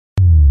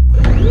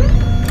Yo,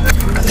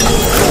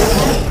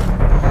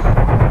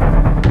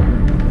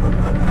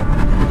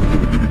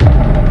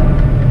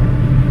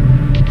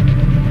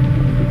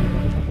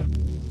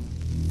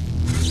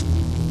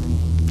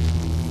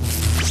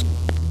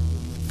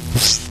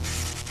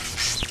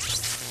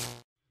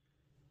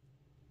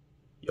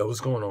 what's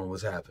going on?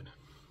 What's happening?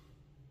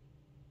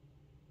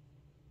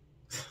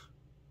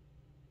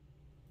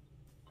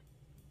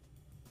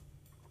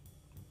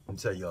 Let me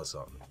tell y'all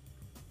something.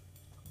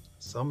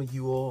 Some of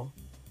you all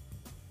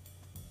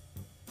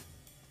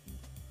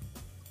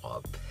are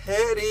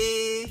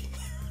petty.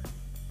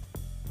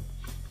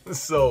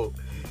 So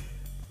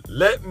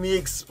let me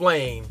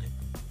explain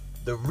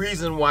the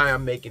reason why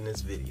I'm making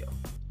this video.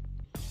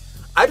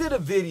 I did a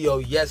video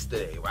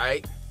yesterday,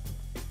 right?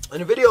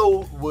 And the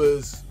video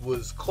was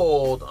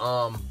called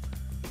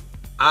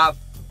I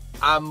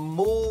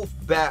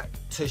moved back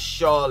to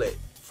Charlotte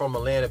from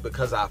Atlanta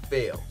because I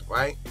failed,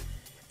 right?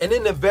 And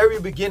in the very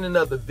beginning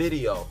of the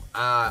video,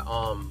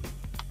 I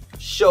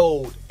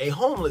showed a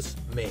homeless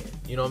man,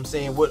 you know what I'm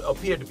saying, what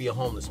appeared to be a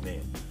homeless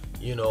man,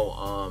 you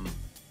know,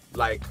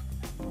 like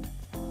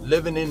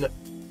living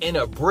in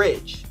a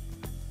bridge,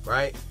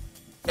 right?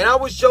 And I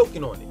was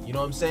joking on it, you know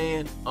what I'm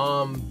saying?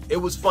 It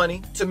was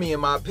funny to me, in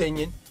my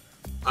opinion.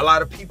 A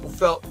lot of people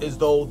felt as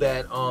though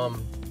that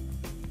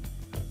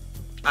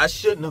I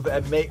shouldn't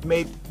have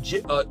made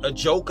a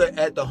joke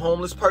at the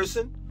homeless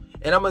person.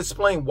 And I'm gonna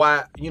explain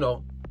why, you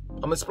know, I'm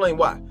gonna explain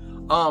why.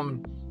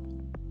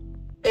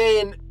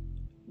 And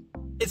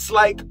it's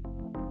like,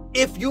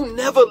 if you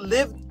never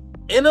lived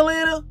in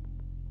Atlanta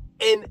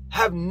and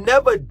have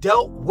never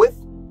dealt with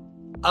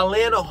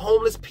Atlanta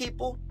homeless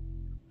people,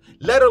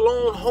 let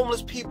alone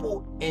homeless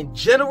people in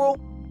general,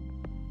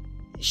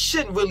 you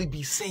shouldn't really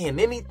be saying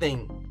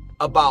anything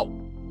about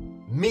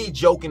me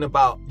joking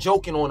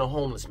on a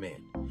homeless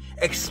man,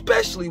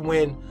 especially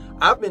when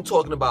I've been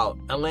talking about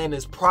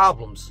Atlanta's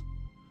problems,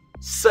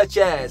 such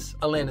as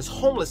Atlanta's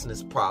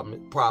homelessness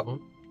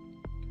problem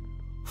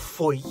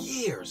for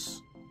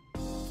years.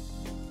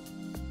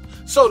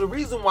 So the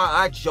reason why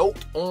I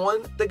joked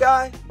on the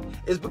guy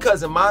is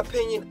because, in my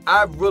opinion,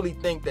 I really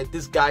think that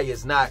this guy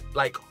is not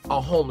like a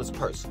homeless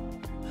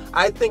person.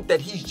 I think that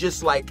he's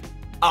just like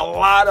a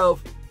lot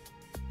of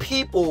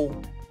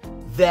people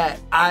that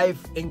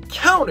I've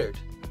encountered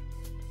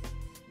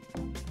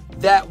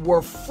that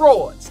were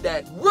frauds,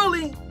 that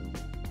really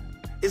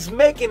is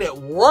making it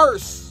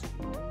worse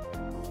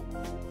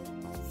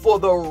for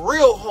the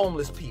real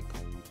homeless people.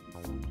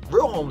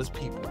 Real homeless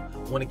people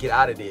want to get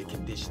out of their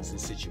conditions and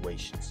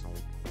situations.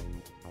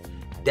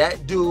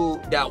 That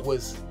dude that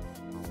was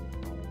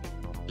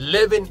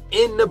living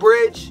in the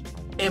bridge,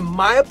 in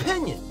my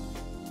opinion,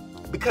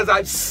 because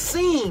I've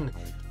seen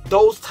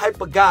those type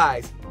of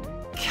guys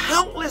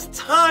countless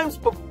times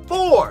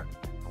before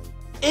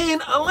in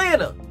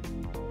Atlanta.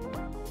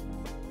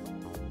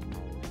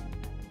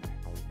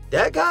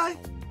 That guy,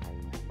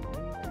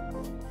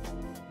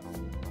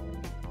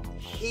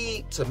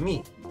 he, to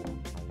me,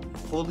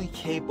 fully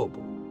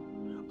capable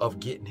of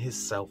getting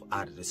himself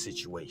out of the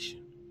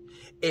situation.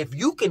 If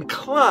you can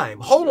climb,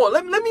 hold on,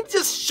 let me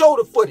just show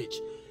the footage.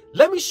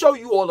 Let me show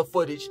you all the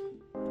footage.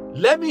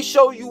 Let me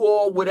show you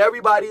all what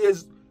everybody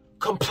is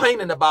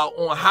complaining about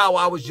on how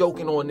I was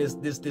joking on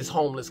this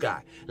homeless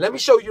guy. Let me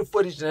show you the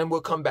footage and then we'll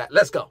come back.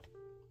 Let's go.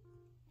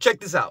 Check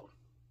this out.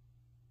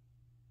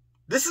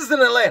 This is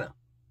in Atlanta.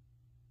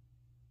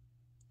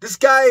 This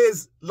guy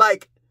is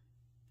like,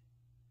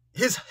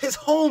 his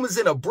home is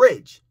in a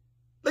bridge.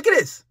 Look at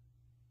this.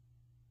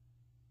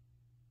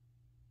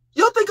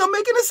 Y'all think I'm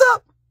making this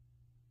up?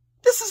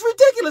 This is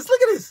ridiculous.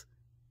 Look at this.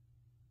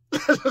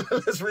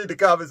 Let's read the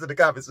comments in the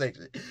comment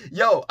section.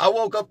 Yo, I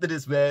woke up to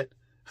this, man.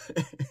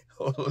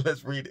 Hold on,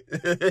 let's read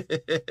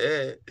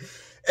it.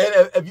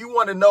 And if you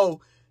want to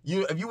know,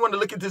 if you want to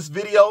look at this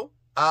video,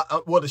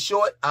 well, the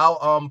short,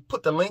 I'll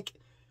put the link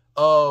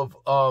of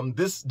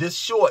this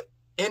short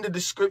in the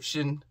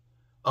description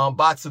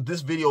box of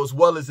this video, as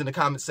well as in the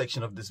comment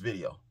section of this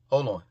video.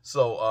 Hold on.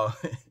 So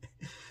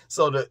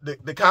so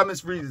the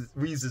comments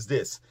reads as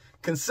this: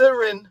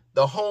 considering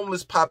the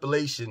homeless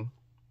population,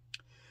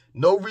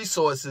 no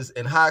resources,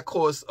 and high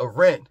cost of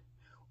rent,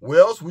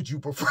 where else would you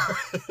prefer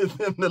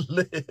them to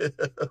live?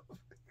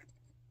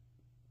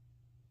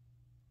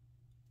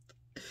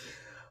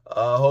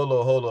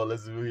 Hold on.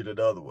 Let's read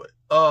another one.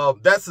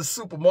 That's a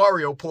Super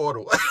Mario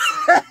portal.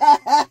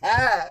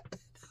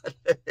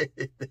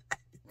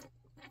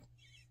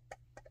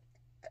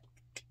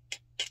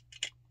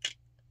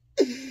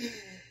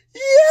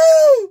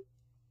 Yo!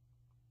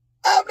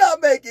 I'm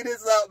not making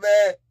this up,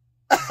 man.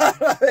 I'm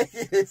not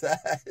making this up.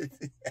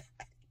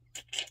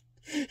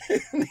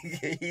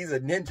 He's a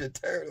Ninja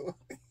Turtle.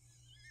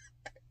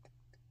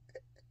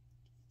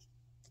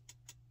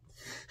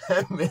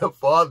 That man's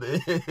father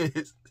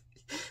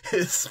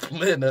is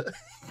Splinter.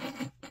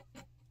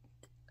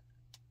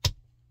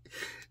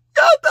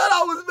 Y'all thought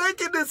I was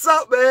making this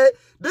up, man.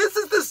 This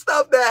is the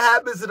stuff that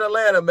happens in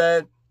Atlanta,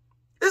 man.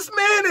 This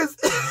man is...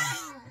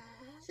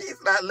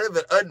 He's not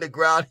living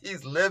underground.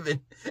 He's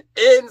living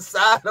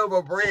inside of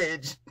a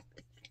bridge.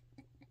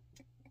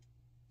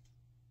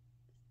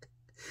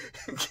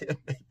 You can't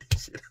make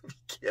this shit up. You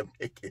can't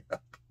make it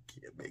up.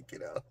 You can't make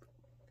it up.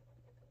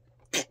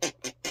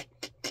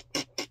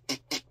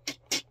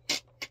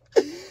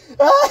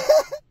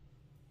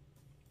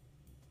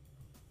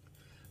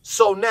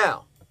 So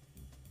now,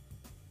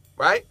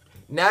 right?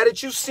 Now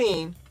that you've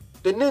seen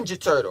the Ninja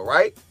Turtle,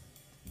 right?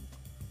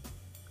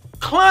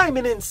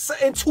 Climbing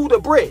into the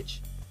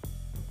bridge.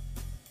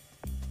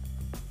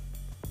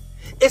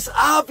 It's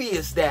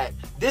obvious that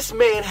this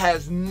man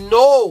has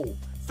no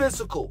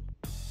physical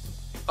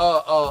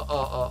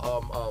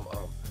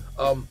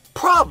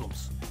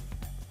problems.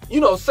 You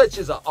know, such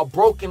as a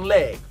broken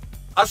leg,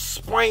 a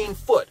sprained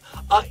foot,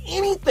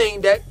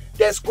 anything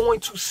that's going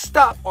to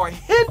stop or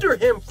hinder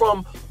him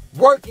from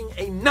working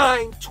a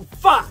 9 to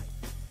 5.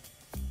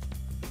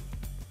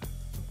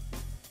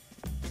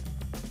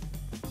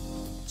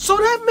 So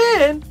that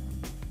man,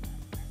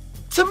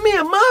 to me,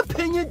 in my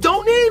opinion,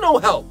 don't need no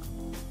help.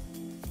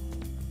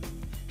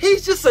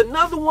 He's just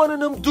another one of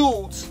them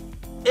dudes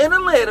in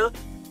Atlanta,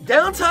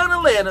 downtown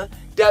Atlanta,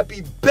 that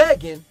be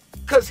begging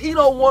because he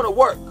don't want to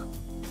work.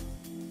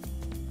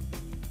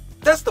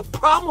 That's the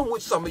problem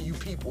with some of you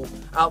people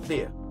out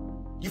there.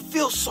 You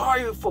feel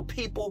sorry for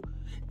people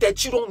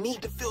that you don't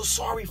need to feel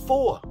sorry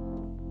for.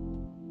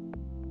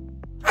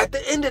 At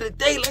the end of the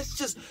day,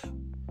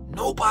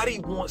 nobody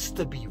wants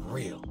to be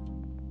real.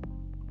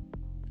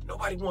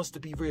 Nobody wants to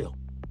be real.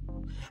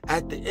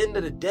 At the end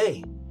of the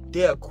day,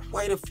 there are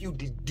quite a few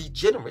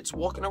degenerates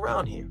walking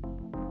around here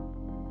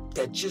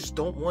that just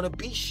don't want to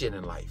be shit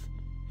in life.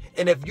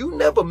 And if you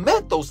never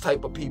met those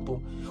type of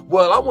people,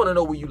 well, I want to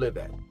know where you live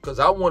at, because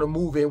I want to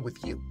move in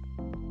with you.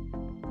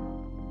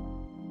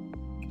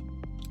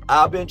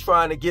 I've been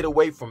trying to get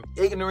away from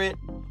ignorant,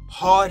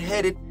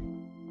 hard-headed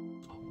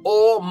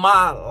all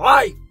my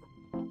life.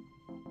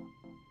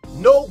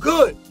 No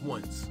good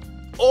ones.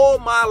 All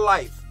my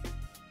life.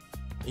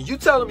 And you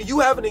telling me you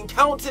haven't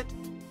encountered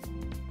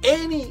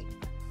any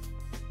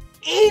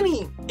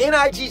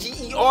NIGGERSs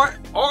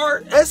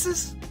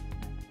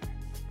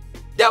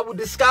that would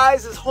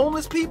disguise as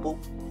homeless people?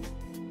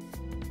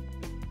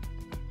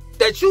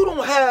 That you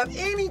don't have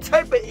any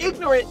type of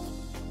ignorant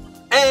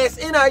ass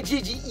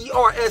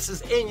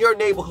NIGGERSs in your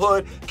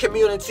neighborhood,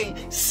 community,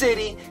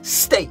 city,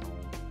 state?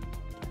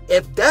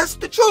 If that's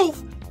the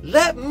truth,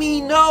 let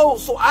me know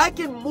so I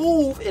can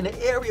move in an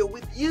area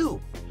with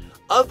you.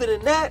 Other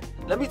than that,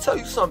 let me tell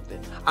you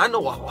something. I know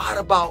a lot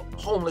about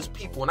homeless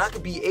people, and I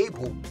could be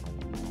able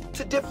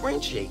to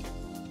differentiate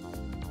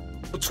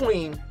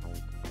between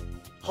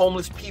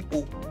homeless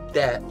people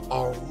that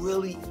are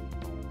really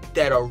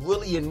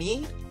in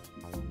need,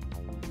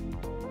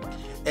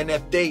 and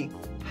if they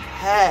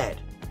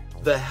had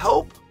the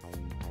help,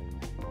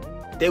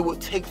 they would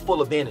take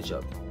full advantage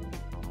of it.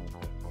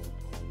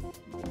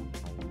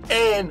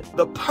 And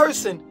the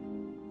person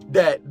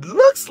that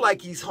looks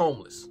like he's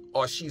homeless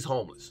or she's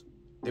homeless,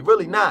 they're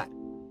really not.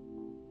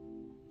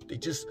 They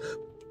just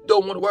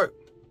don't want to work.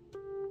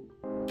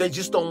 They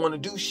just don't want to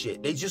do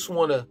shit. They just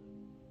want a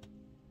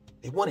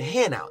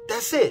handout.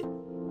 That's it.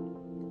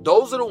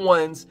 Those are the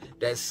ones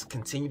that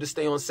continue to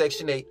stay on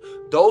Section 8.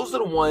 Those are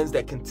the ones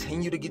that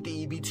continue to get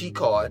the EBT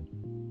card.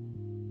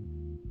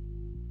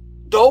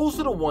 Those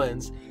are the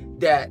ones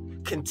that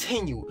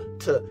continue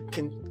to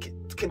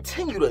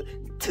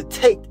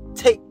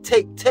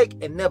take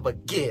and never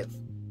give.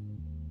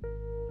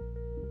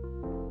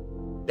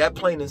 That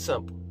plain and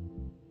simple.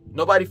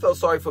 Nobody felt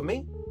sorry for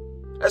me.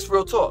 That's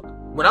real talk.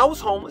 When I was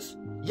homeless,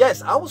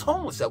 yes, I was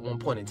homeless at one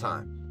point in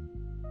time.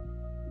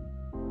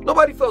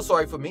 Nobody felt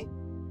sorry for me.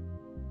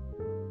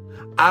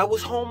 I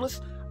was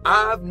homeless.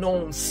 I've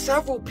known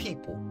several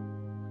people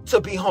to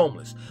be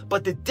homeless.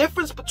 But the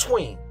difference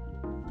between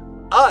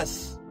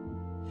us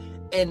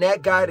and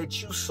that guy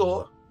that you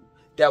saw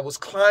that was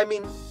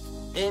climbing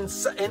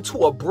into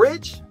a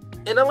bridge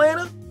in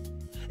Atlanta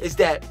is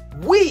that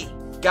we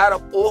got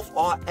up off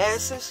our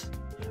asses,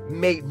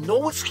 made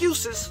no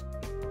excuses,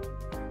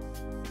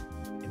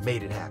 and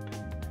made it happen.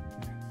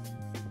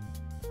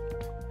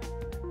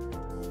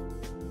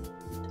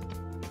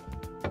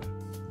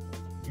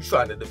 You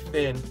trying to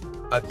defend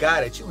a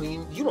guy that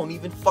you don't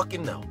even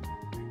fucking know.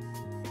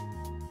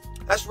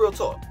 That's real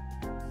talk.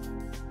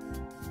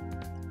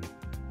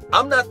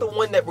 I'm not the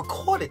one that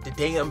recorded the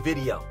damn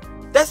video.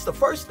 That's the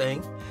first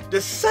thing. The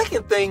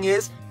second thing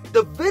is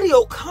the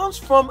video comes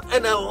from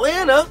an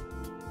Atlanta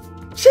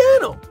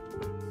channel.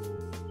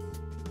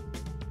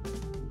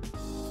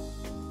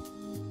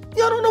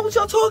 Y'all don't know what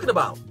y'all talking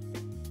about.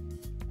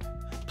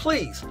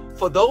 Please,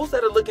 for those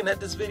that are looking at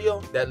this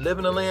video, that live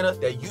in Atlanta,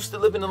 that used to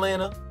live in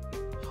Atlanta,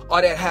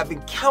 or that have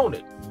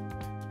encountered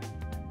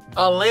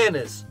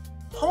Atlanta's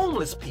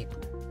homeless people,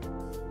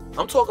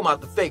 I'm talking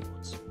about the fake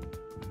ones.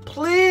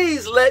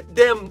 Please let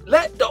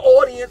the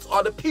audience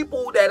or the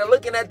people that are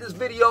looking at this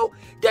video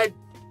that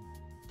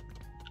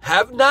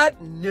have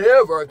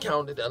never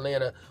encountered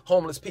Atlanta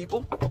homeless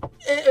people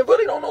and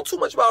really don't know too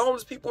much about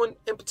homeless people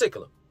in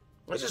particular.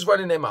 Let's just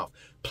run in their mouth.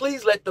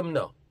 Please let them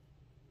know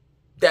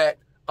that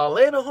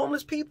Atlanta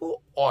homeless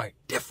people are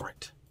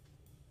different.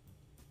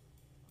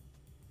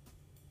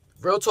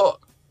 Real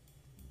talk.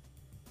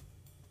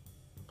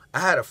 I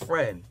had a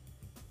friend.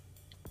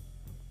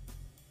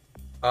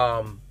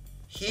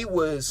 He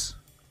was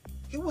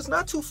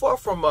not too far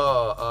from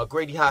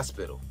Grady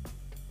Hospital.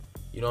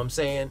 You know what I'm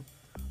saying?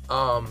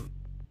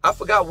 I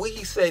forgot where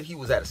he said he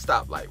was at a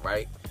stoplight,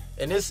 right?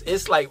 And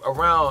it's like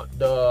around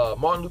the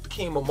Martin Luther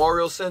King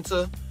Memorial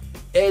Center,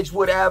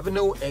 Edgewood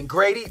Avenue, and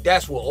Grady.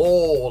 That's where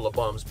all the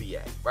bums be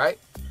at, right?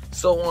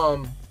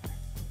 So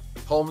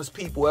homeless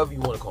people, whatever you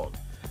want to call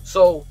them.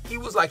 So he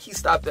was like, he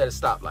stopped at a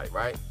stoplight,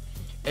 right?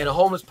 And a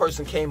homeless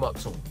person came up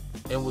to him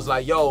and was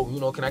like, yo, you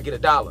know, can I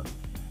get $1?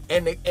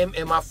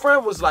 And my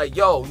friend was like,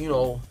 yo, you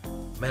know,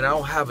 man, I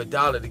don't have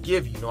 $1 to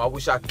give you. You know, I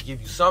wish I could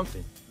give you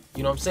something.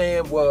 You know what I'm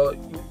saying? Well,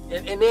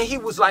 and then he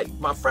was like,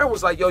 my friend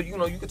was like, yo, you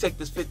know, you could take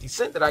this 50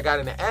 cent that I got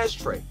in the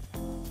ashtray.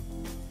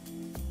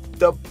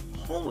 The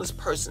homeless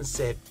person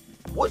said,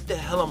 what the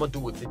hell I'm gonna do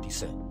with 50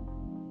 cent?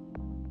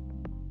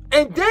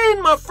 And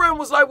then my friend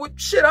was like, well,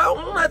 shit, I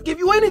don't have to give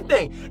you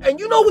anything. And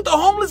you know what the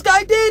homeless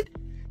guy did?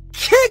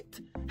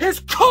 Kicked his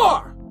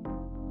car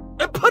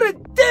and put a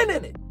dent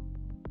in it.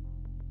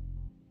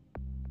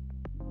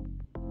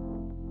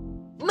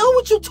 Know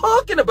what you're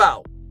talking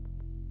about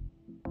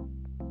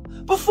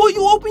before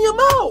you open your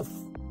mouth.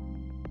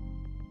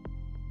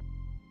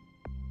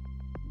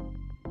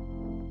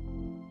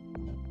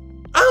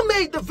 I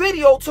made the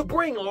video to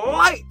bring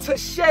light, to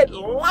shed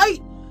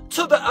light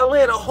to the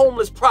Atlanta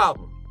homeless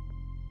problem.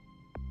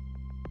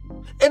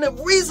 And the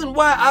reason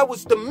why I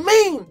was the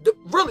main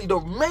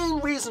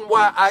reason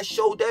why I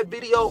showed that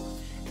video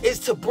is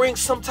to bring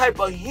some type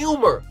of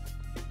humor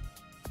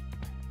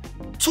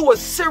to a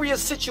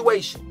serious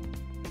situation.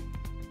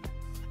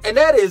 And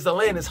that is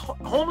Atlanta's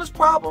homeless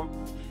problem,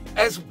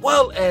 as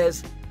well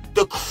as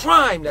the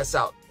crime that's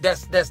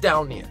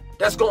down there,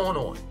 that's going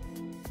on.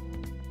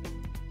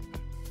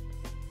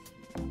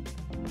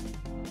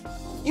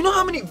 You know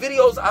how many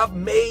videos I've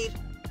made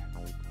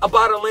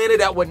about Atlanta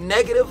that were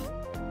negative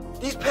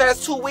these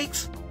past 2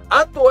 weeks?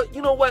 I thought,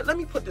 you know what, let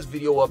me put this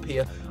video up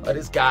here of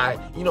this guy,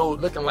 you know,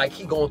 looking like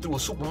he going through a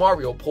Super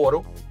Mario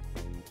portal.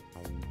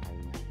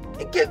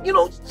 And get, you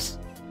know,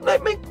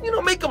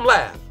 make him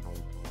laugh.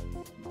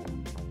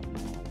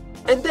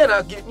 And then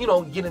I'll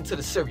get into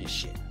the serious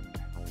shit.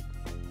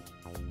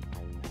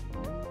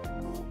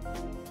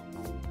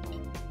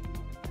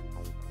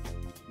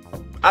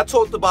 I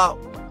talked about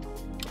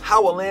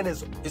how Atlanta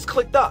is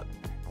clicked up.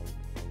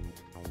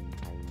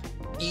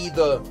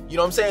 Either, you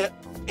know what I'm saying,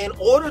 in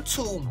order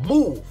to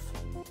move,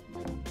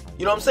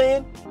 you know what I'm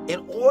saying?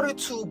 In order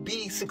to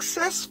be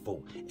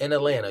successful in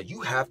Atlanta,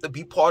 you have to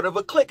be part of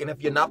a clique. And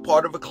if you're not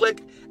part of a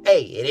clique,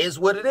 hey, it is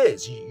what it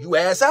is. You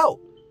ass out.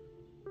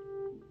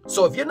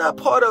 So if you're not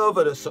part of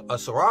a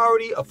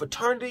sorority, a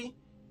fraternity,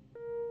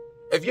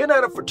 if you're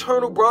not a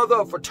fraternal brother,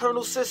 a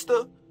fraternal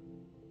sister,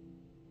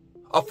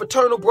 a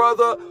fraternal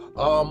brother,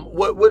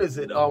 what is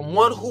it?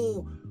 One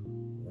who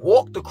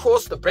walked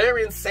across the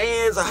Bering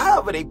Sands, or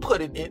however they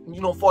put it,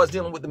 you know, as far as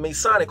dealing with the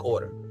Masonic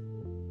order.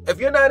 If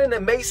you're not in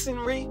the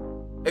Masonry,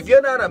 if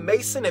you're not a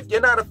Mason, if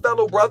you're not a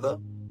fellow brother,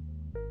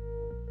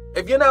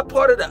 if you're not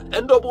part of the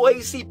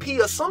NAACP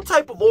or some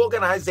type of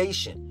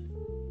organization,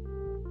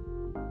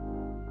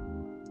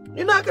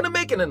 you're not going to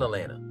make it in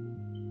Atlanta.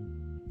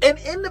 And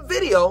in the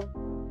video,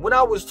 when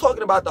I was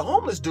talking about the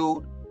homeless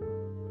dude,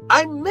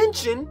 I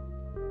mentioned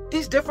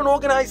these different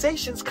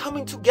organizations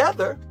coming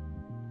together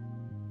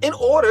in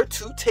order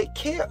to take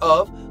care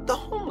of the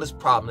homeless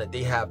problem that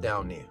they have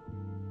down there.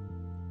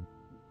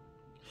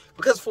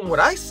 Because from what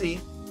I see,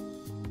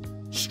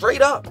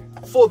 straight up,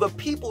 for the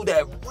people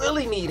that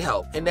really need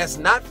help and that's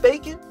not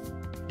faking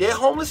their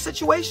homeless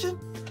situation,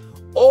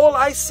 all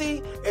I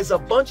see is a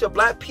bunch of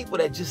black people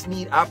that just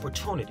need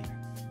opportunity.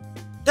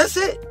 That's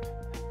it.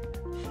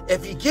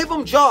 If you give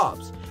them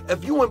jobs,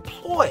 if you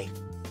employ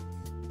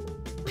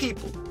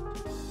people,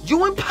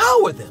 you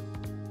empower them.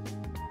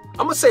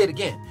 I'm going to say it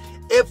again.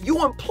 If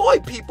you employ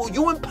people,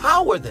 you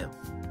empower them.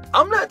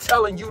 I'm not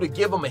telling you to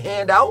give them a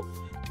handout,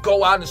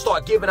 go out and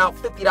start giving out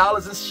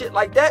 $50 and shit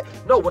like that.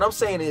 No, what I'm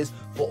saying is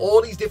for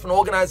all these different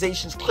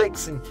organizations,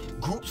 cliques and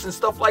groups and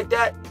stuff like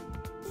that,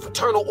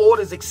 fraternal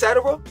orders,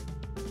 etc.,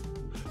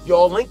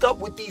 y'all link up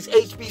with these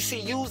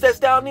HBCUs that's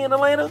down there in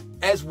Atlanta,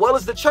 as well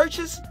as the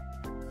churches,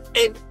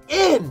 and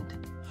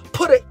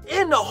put an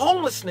end to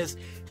homelessness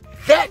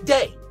that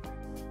day.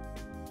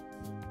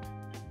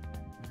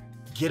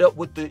 Get up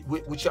with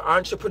your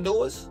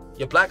entrepreneurs,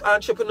 your black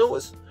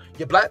entrepreneurs,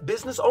 your black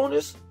business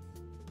owners.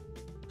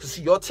 Because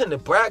see, y'all tend to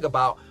brag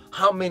about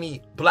how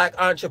many black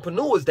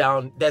entrepreneurs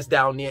that's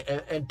down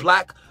there and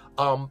black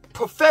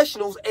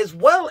professionals as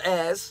well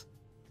as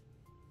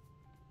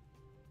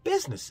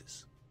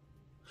businesses.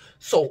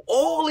 So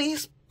all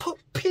these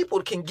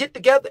people can get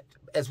together,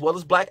 as well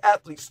as black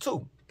athletes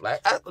too.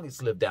 Black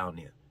athletes live down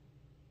there.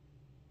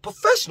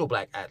 Professional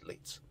black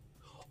athletes.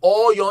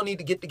 All y'all need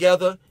to get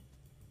together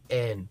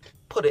and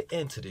put an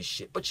end to this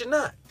shit. But you're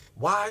not.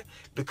 Why?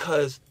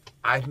 Because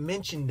I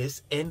mentioned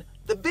this in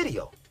the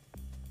video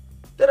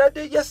that I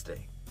did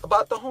yesterday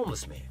about the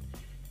homeless man.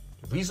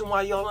 The reason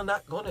why y'all are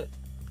not going to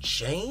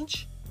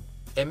change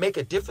and make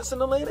a difference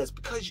in Atlanta is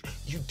because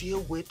you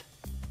deal with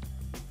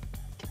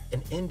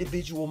an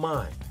individual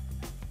mind.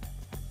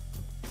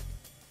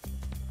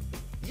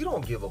 You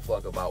don't give a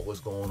fuck about what's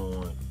going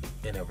on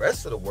in the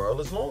rest of the world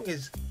as long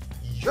as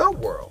your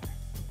world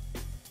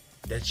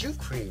that you've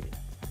created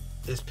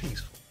is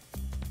peaceful.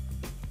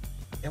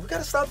 And we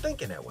gotta stop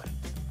thinking that way.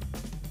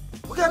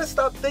 We gotta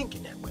stop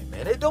thinking that way,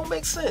 man. It don't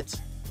make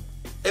sense.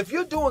 If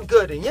you're doing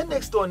good and your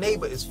next door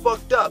neighbor is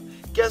fucked up,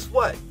 guess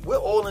what? We're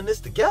all in this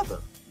together.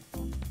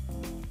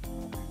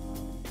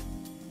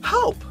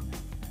 Help.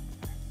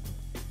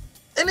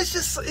 And it's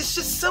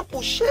just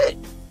simple shit.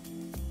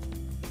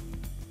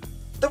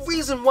 The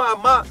reason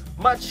why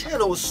my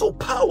channel is so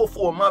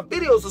powerful and my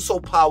videos are so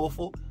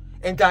powerful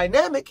and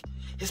dynamic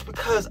is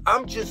because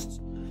I'm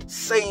just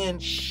saying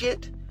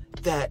shit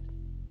that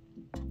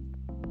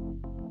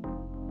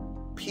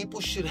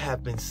people should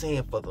have been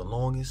saying for the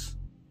longest,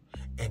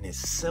 and it's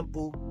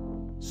simple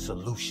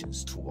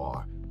solutions to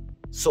our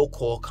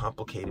so-called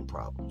complicated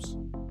problems.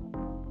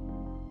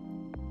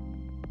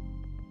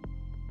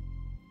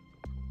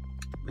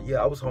 But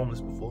yeah, I was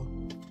homeless before.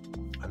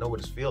 I know what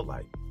it feels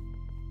like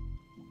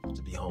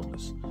to be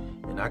homeless.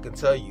 And I can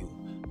tell you,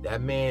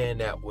 that man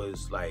that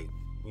was like,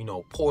 you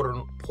know,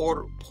 portaling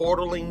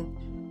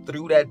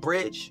through that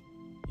bridge,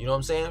 you know what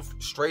I'm saying,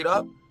 straight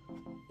up,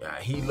 yeah,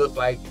 he looked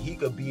like he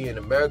could be in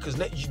America's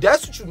Next.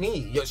 That's what you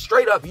need. You're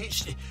straight up.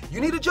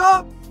 You need a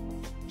job?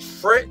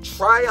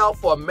 Try out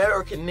for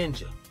American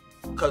Ninja.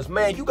 Because,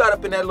 man, you got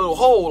up in that little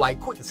hole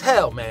like quick as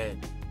hell, man.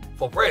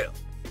 For real.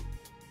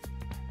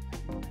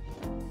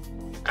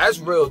 That's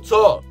real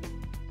talk.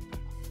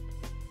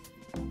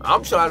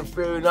 I'm trying to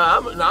figure it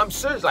out. I'm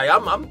serious. Like,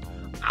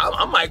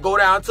 I might go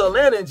down to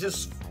Atlanta and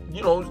just,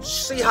 you know,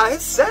 see how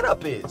his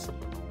setup is.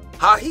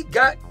 How he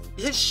got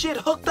his shit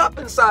hooked up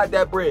inside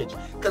that bridge.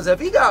 Because if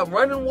he got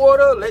running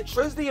water,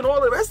 electricity, and all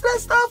the rest of that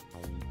stuff,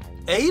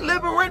 and he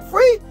living rent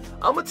free,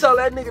 I'm going to tell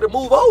that nigga to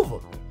move over.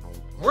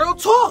 Real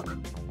talk.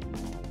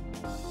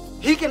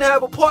 He can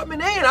have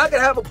apartment A and I can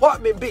have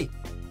apartment B.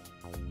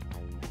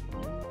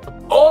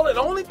 The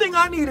only thing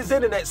I need is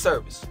internet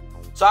service.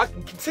 So I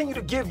can continue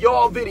to give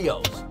y'all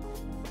videos.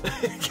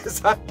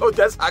 Because I know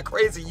that's how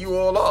crazy you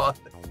all are.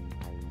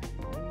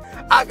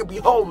 I could be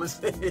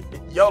homeless.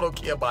 Y'all don't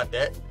care about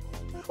that.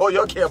 All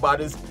y'all care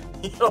about is,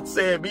 you know what I'm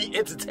saying, me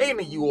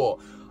entertaining you all.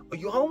 Are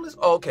you homeless?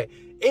 Oh, okay.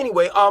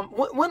 Anyway,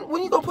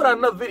 when you gonna put out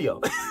another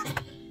video?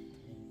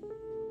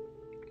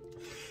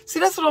 See,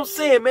 that's what I'm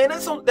saying, man.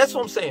 That's what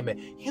I'm saying, man.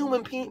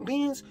 Human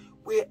beings,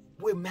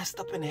 we're messed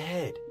up in the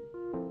head.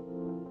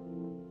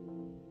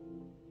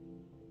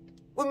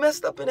 We're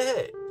messed up in the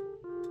head.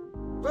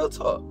 Real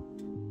talk.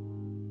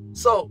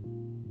 So,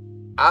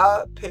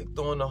 I picked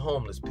on the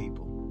homeless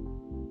people.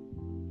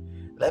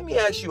 Let me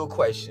ask you a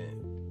question.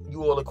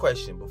 You all a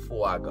question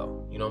before I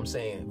go. You know what I'm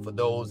saying? For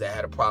those that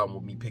had a problem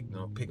with me picking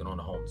on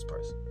a homeless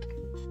person.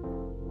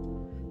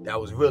 That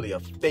was really a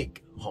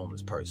fake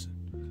homeless person.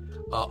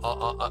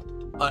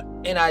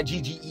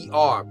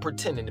 Nigger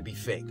pretending to be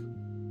fake.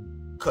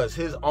 Cause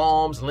his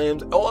arms,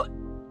 limbs, all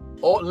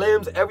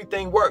limbs,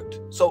 everything worked.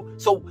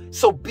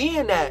 So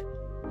being that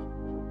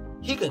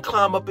he can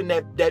climb up in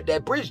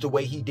that bridge the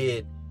way he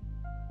did,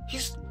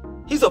 he's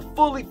a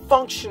fully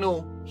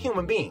functional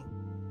human being.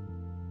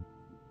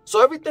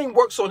 So everything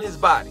works on his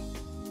body.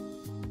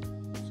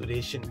 So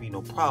there shouldn't be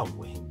no problem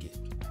with him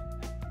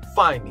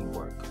finding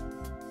work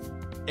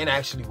and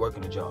actually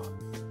working a job.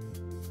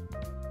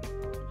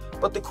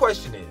 But the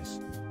question is,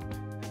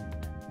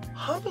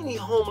 how many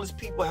homeless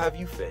people have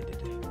you fed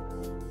today?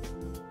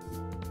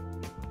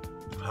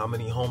 How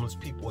many homeless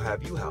people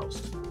have you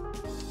housed?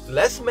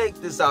 Let's make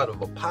this out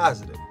of a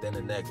positive than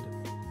a negative.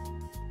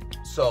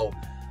 So,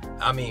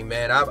 I mean,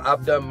 man,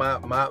 I've done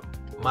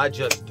my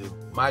just due,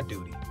 my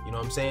duty. You know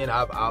what I'm saying?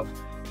 I've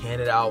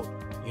handed out,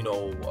 you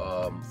know,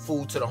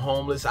 food to the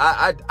homeless.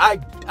 I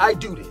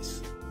do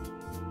this.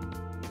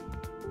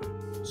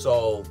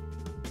 So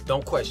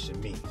don't question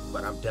me,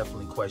 but I'm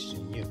definitely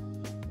questioning you.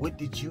 What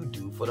did you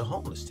do for the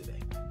homeless today?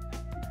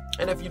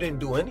 And if you didn't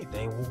do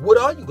anything, what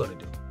are you gonna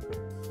do?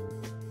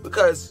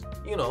 Because,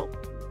 you know,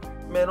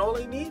 man, all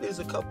they need is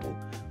a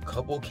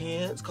couple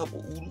cans,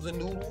 couple oodles and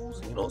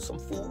noodles, you know, some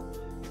food.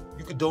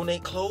 You could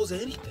donate clothes or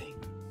anything.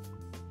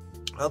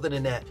 Other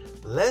than that,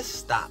 let's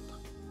stop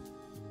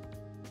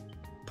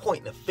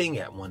pointing a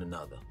finger at one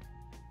another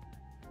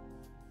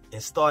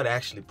and start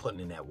actually putting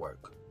in that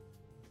work.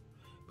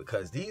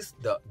 Because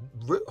the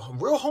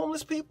real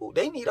homeless people,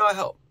 they need our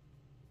help.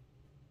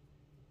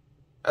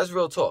 That's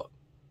real talk.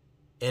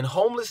 And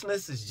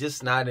homelessness is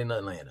just not in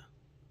Atlanta.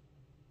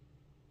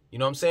 You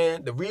know what I'm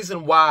saying? The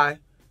reason why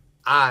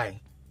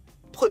I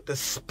put the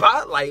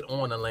spotlight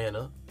on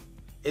Atlanta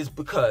is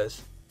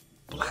because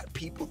black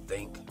people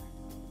think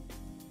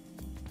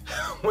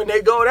when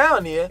they go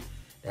down there,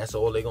 that's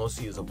all they're going to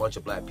see is a bunch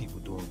of black people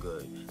doing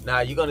good. Now,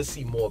 you're going to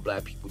see more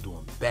black people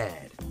doing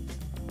bad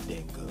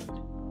than good.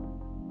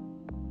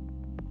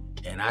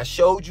 And I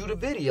showed you the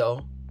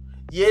video,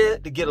 yeah,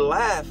 to get a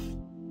laugh,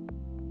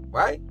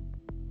 right?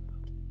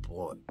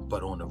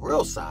 But on the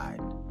real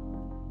side,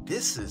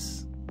 this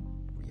is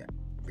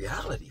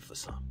reality for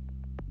some.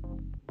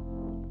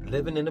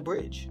 Living in the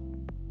bridge.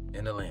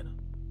 in Atlanta.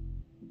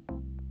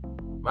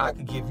 I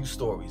could give you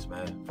stories,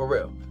 man, for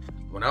real.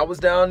 When I was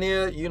down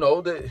there, you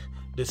know, the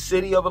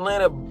city of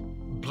Atlanta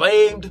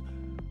blamed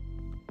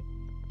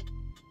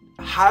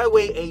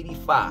Highway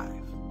 85,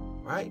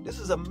 right? This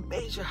is a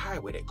major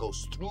highway that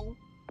goes through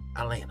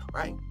Atlanta,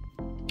 right?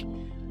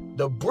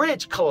 The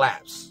bridge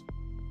collapsed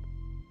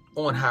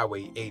on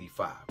Highway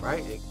 85,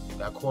 right? It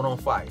got caught on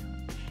fire.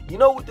 You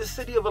know what the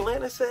city of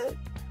Atlanta said?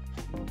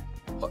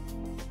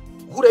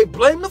 Who they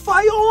blamed the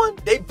fire on?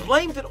 They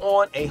blamed it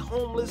on a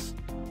homeless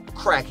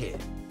crackhead.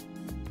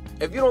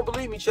 If you don't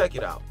believe me, check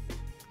it out.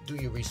 Do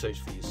your research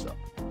for yourself.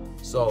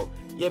 So,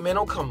 yeah, man,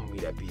 don't come to me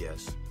with that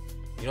BS.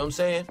 You know what I'm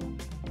saying?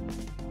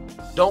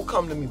 Don't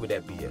come to me with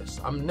that BS.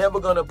 I'm never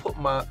gonna put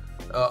my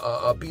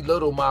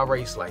belittle my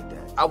race like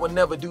that. I would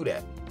never do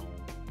that.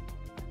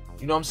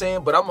 You know what I'm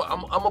saying? But I'm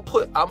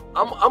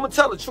gonna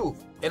tell the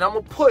truth, and I'm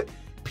gonna put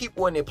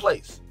people in their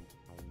place.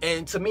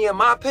 And to me, in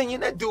my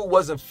opinion, that dude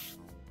wasn't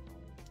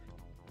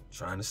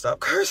trying to stop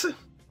cursing.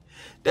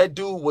 That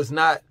dude was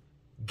not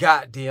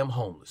goddamn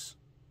homeless.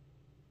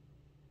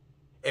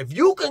 If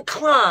you can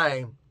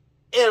climb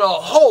in a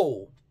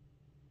hole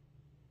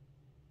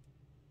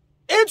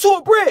into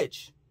a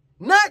bridge,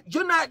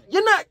 you're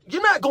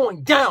not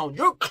going down.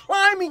 You're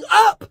climbing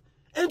up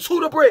into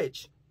the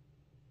bridge.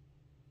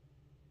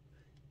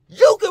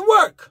 You can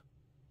work.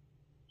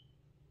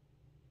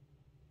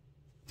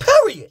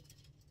 Period.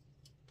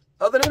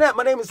 Other than that,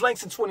 my name is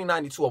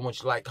Langston2092. I want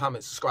you to like,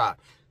 comment, subscribe.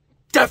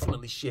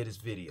 Definitely share this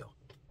video.